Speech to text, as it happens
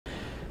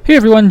Hey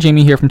everyone,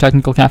 Jamie here from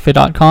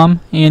TechnicalCafe.com,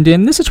 and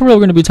in this tutorial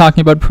we're going to be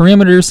talking about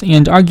parameters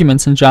and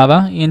arguments in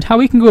Java and how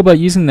we can go about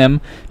using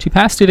them to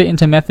pass data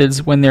into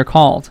methods when they're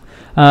called.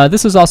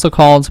 This is also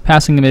called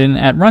passing them in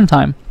at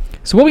runtime.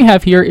 So what we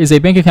have here is a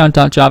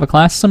bankaccount.java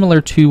class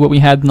similar to what we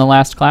had in the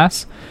last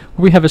class,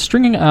 where we have a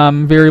string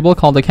variable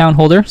called account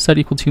holder set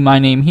equal to my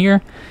name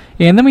here,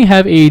 and then we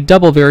have a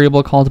double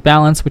variable called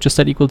balance, which is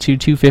set equal to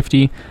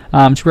 250,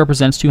 which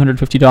represents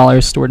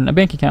 $250 stored in a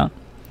bank account.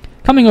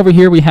 Coming over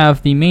here, we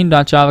have the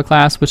main.java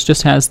class, which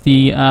just has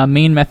the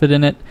main method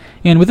in it,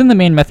 and within the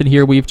main method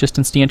here, we've just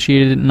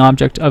instantiated an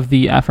object of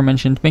the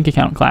aforementioned bank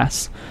account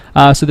class.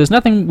 So there's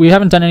nothing, we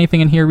haven't done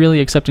anything in here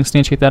really except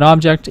instantiate that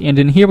object, and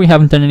in here we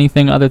haven't done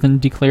anything other than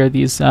declare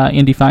these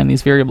and define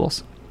these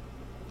variables.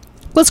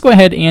 Let's go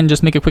ahead and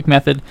just make a quick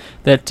method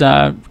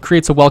that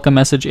creates a welcome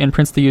message and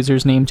prints the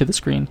user's name to the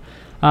screen.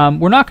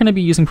 We're not going to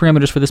be using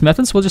parameters for this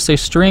method, so we'll just say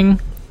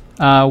string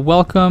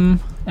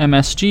welcome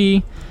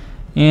MSG,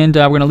 and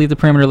we're going to leave the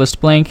parameter list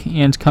blank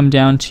and come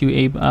down to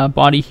a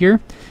body here.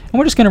 And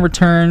we're just going to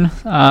return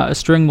a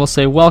string. We'll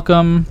say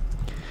welcome,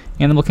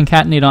 and then we'll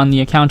concatenate on the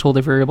account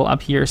holder variable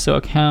up here. So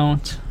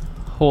account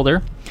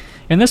holder.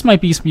 And this might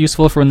be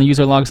useful for when the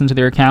user logs into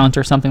their account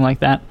or something like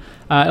that.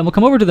 And we'll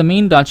come over to the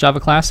main.java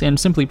class and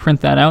simply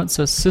print that out.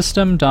 So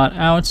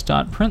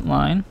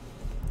system.out.println.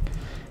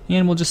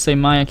 And we'll just say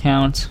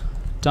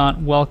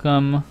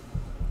myaccount.welcome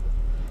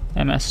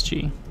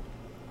MSG.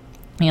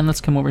 And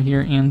let's come over here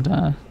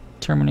and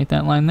terminate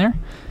that line there.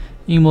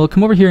 And we'll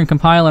come over here and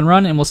compile and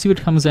run, and we'll see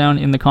what comes down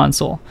in the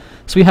console.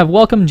 So we have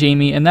welcome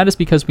Jamie, and that is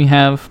because we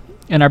have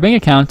in our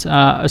bank account,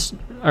 our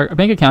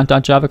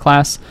bankaccount.java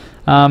class,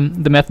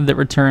 the method that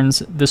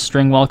returns this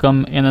string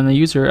welcome, and then the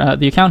user,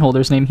 the account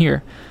holder's name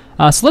here.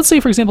 So let's say,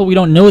 for example, we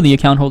don't know the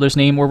account holder's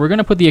name, or we're going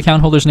to put the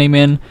account holder's name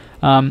in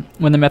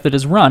when the method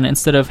is run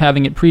instead of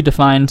having it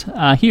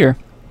predefined here.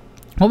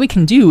 What we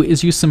can do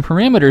is use some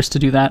parameters to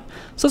do that.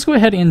 So let's go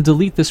ahead and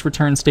delete this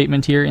return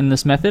statement here in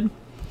this method.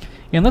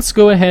 And let's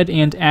go ahead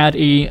and add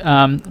a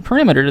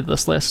parameter to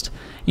this list.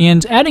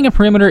 And adding a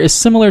parameter is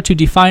similar to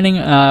defining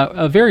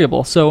a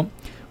variable. So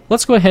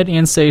let's go ahead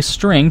and say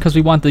string, because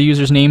we want the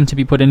user's name to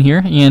be put in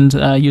here, and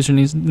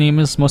user's name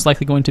is most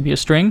likely going to be a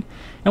string.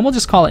 And we'll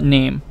just call it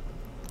name.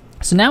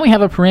 So now we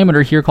have a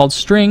parameter here called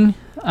string.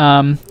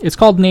 It's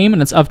called name,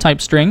 and it's of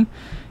type string.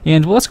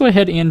 And let's go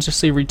ahead and just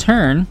say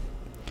return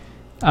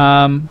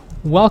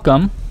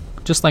welcome,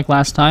 just like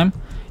last time.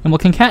 And we'll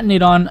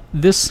concatenate on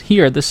this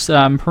here, this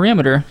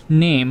parameter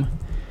name.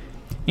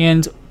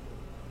 And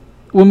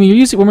when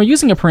we're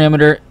using a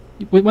parameter,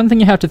 one thing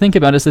you have to think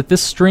about is that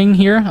this string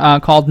here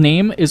called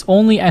name is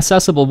only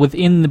accessible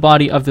within the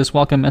body of this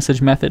welcome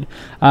message method.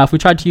 If we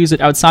tried to use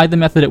it outside the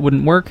method, it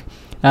wouldn't work.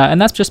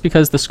 And that's just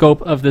because the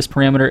scope of this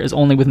parameter is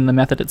only within the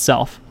method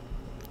itself.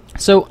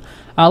 So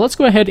let's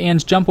go ahead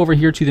and jump over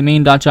here to the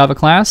main.java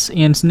class.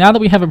 And now that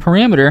we have a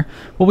parameter,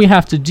 what we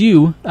have to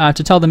do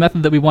to tell the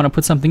method that we want to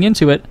put something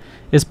into it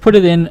is put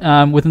it in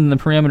within the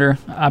parameter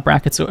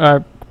brackets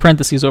or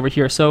parentheses over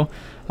here. So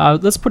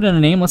let's put in a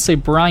name. Let's say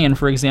Brian,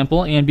 for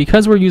example. And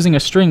because we're using a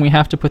string, we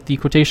have to put the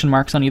quotation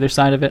marks on either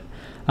side of it.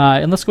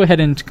 And let's go ahead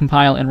and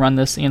compile and run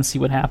this and see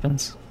what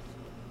happens.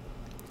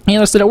 And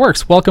notice that it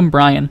works. Welcome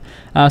Brian.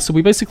 So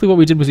what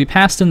we did was we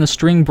passed in the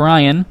string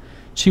Brian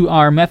to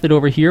our method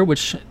over here,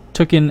 which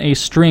took in a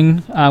string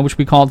which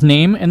we called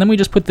name, and then we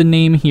just put the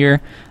name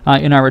here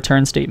in our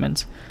return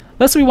statement.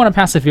 Let's say we want to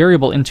pass a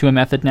variable into a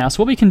method now.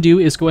 So what we can do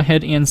is go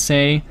ahead and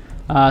say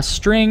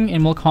string,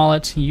 and we'll call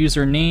it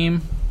username,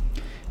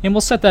 and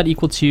we'll set that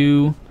equal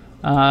to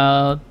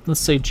let's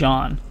say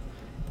John.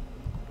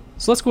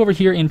 So let's go over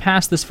here and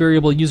pass this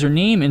variable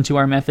username into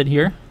our method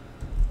here,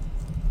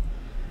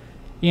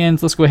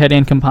 and let's go ahead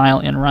and compile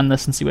and run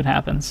this and see what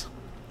happens.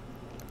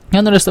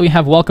 You'll notice that we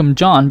have welcome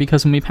John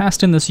because when we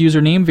passed in this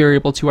username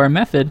variable to our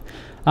method,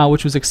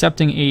 which was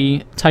accepting a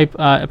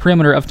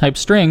parameter of type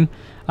string,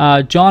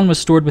 John was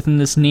stored within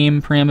this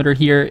name parameter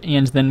here,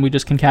 and then we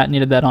just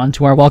concatenated that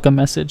onto our welcome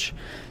message.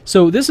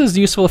 So this is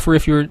useful for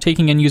if you're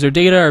taking in user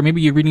data, or maybe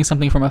you're reading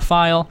something from a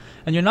file,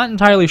 and you're not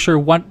entirely sure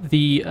what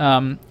the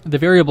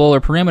variable or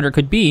parameter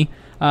could be.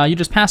 You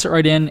just pass it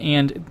right in,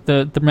 and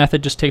the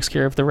method just takes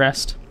care of the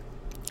rest.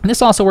 And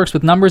this also works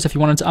with numbers if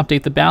you wanted to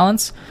update the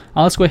balance.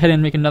 Let's go ahead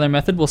and make another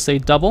method. We'll say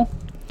double,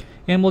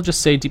 and we'll just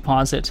say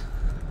deposit.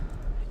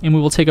 And we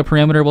will take a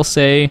parameter. We'll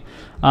say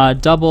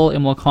double,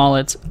 and we'll call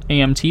it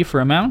AMT for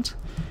amount.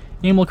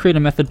 And we'll create a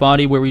method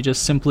body where we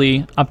just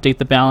simply update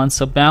the balance.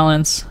 So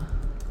balance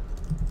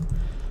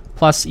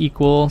plus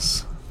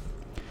equals,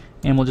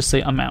 and we'll just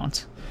say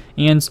amount.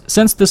 And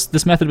since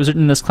this method was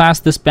written in this class,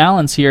 this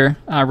balance here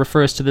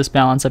refers to this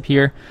balance up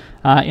here.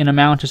 And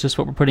amount is just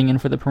what we're putting in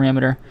for the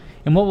parameter.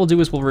 And what we'll do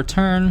is we'll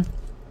return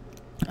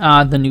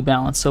the new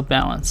balance, so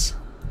balance.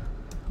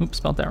 Oops,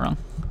 spelled that wrong.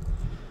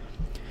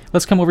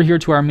 Let's come over here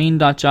to our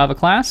main.java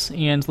class,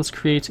 and let's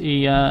create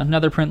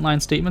another print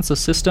line statement. So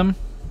system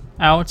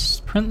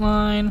out print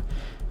line,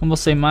 and we'll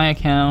say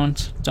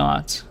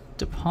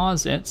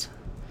myaccount.deposit.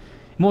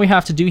 what we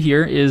have to do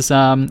here is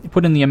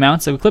put in the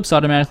amount. So Eclipse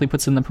automatically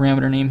puts in the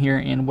parameter name here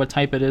and what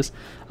type it is.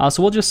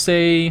 So we'll just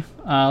say,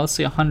 let's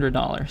say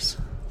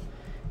 $100.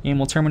 And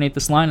we'll terminate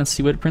this line and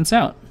see what it prints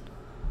out.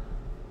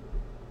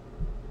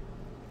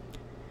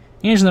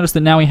 And you'll notice that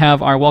now we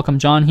have our welcome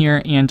John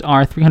here and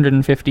our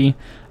 $350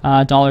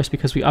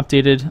 because we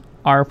updated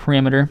our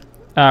parameter.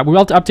 We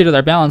updated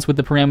our balance with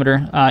the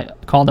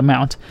parameter called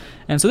amount.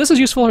 And so this is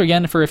useful,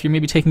 again, for if you're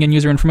maybe taking in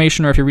user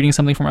information, or if you're reading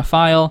something from a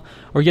file,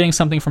 or getting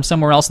something from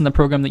somewhere else in the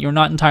program that you're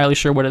not entirely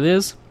sure what it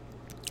is.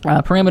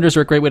 Parameters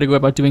are a great way to go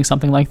about doing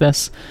something like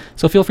this.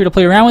 So feel free to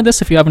play around with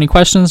this. If you have any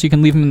questions, you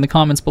can leave them in the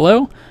comments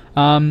below.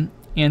 And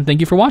thank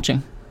you for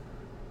watching.